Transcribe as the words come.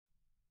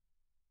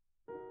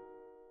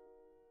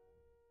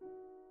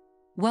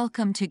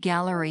Welcome to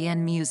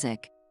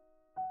Gallery&Music.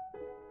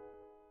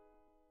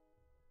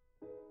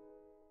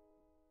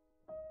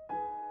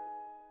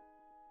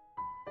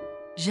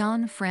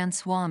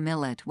 Jean-François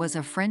Millet was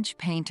a French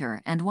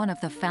painter and one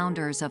of the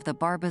founders of the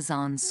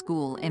Barbizon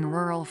school in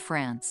rural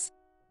France.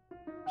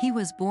 He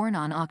was born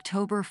on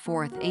October 4,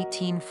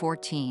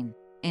 1814,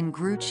 in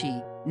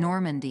Gruchy,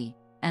 Normandy,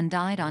 and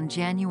died on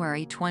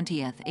January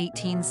 20,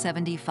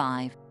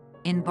 1875,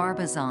 in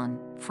Barbizon,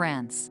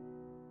 France.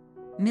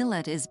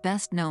 Millet is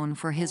best known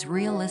for his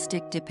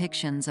realistic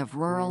depictions of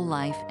rural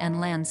life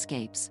and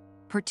landscapes,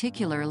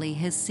 particularly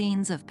his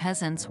scenes of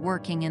peasants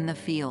working in the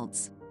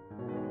fields.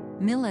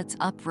 Millet's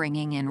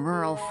upbringing in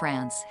rural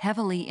France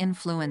heavily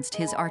influenced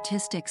his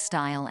artistic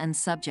style and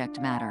subject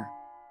matter.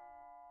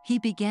 He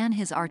began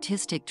his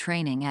artistic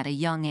training at a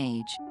young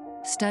age,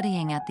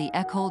 studying at the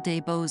École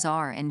des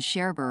Beaux-Arts in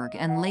Cherbourg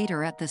and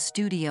later at the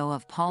studio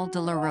of Paul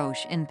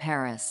Delaroche in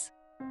Paris.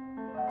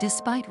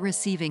 Despite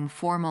receiving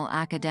formal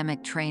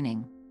academic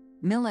training,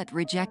 Millet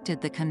rejected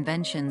the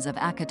conventions of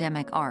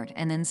academic art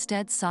and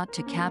instead sought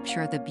to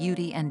capture the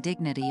beauty and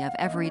dignity of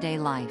everyday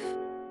life.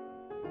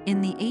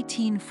 In the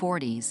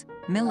 1840s,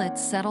 Millet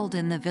settled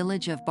in the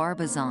village of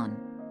Barbizon,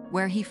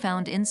 where he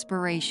found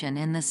inspiration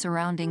in the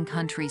surrounding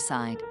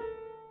countryside.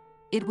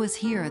 It was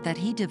here that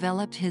he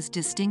developed his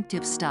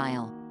distinctive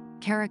style,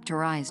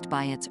 characterized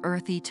by its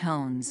earthy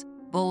tones,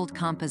 bold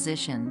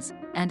compositions,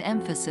 and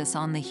emphasis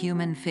on the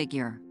human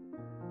figure.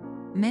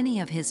 Many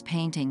of his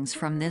paintings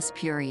from this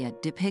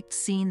period depict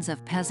scenes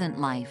of peasant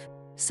life,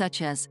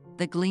 such as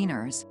the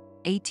Gleaners,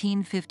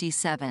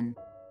 1857,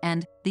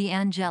 and the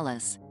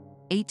Angelus,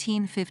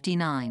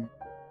 1859,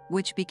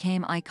 which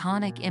became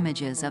iconic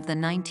images of the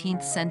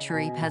 19th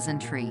century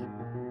peasantry.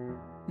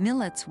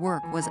 Millet's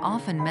work was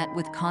often met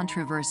with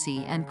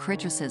controversy and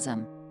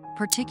criticism,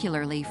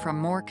 particularly from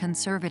more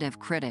conservative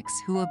critics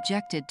who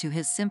objected to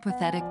his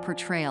sympathetic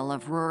portrayal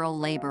of rural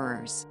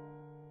laborers.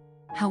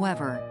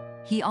 However,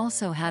 he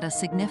also had a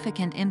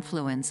significant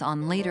influence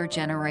on later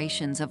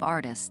generations of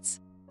artists,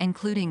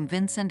 including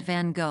Vincent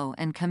van Gogh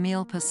and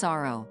Camille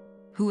Pissarro,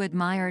 who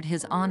admired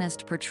his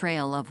honest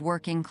portrayal of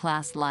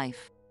working-class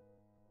life.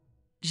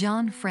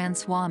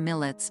 Jean-François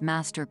Millet's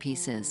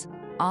masterpieces,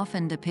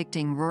 often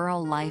depicting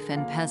rural life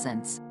and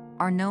peasants,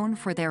 are known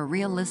for their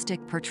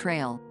realistic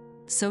portrayal,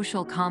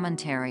 social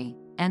commentary,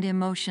 and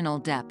emotional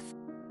depth.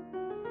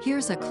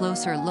 Here's a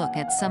closer look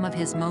at some of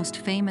his most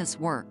famous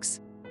works.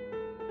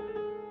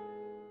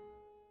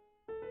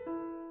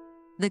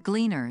 The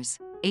Gleaners,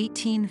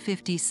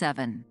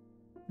 1857.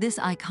 This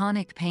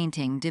iconic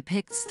painting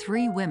depicts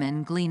three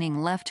women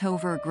gleaning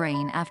leftover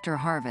grain after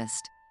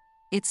harvest.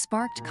 It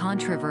sparked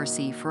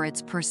controversy for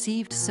its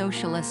perceived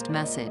socialist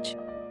message,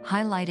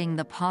 highlighting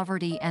the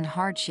poverty and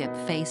hardship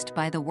faced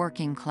by the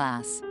working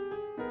class.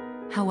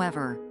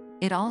 However,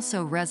 it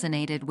also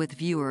resonated with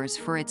viewers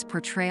for its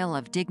portrayal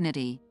of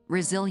dignity,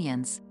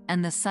 resilience,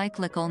 and the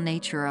cyclical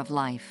nature of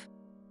life.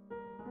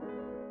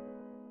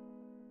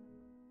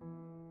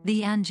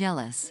 The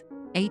Angelus,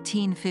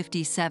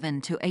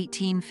 1857 to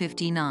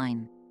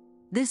 1859.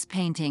 This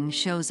painting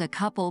shows a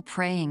couple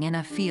praying in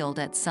a field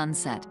at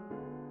sunset.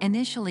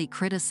 Initially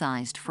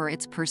criticized for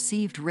its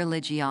perceived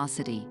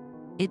religiosity,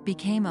 it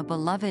became a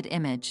beloved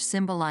image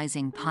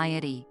symbolizing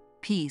piety,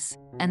 peace,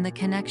 and the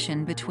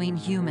connection between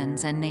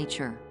humans and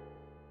nature.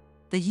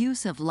 The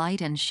use of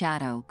light and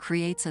shadow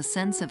creates a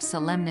sense of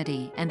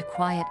solemnity and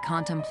quiet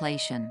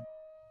contemplation.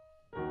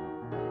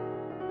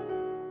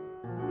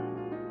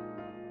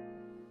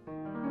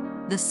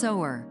 The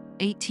Sower,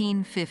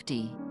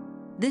 1850.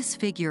 This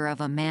figure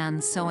of a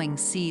man sowing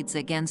seeds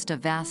against a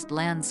vast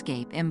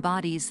landscape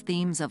embodies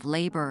themes of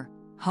labor,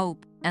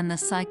 hope, and the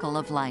cycle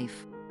of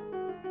life.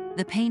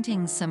 The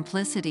painting's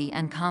simplicity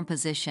and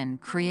composition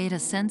create a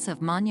sense of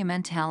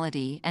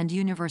monumentality and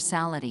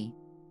universality,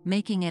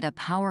 making it a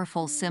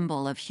powerful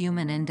symbol of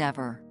human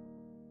endeavor.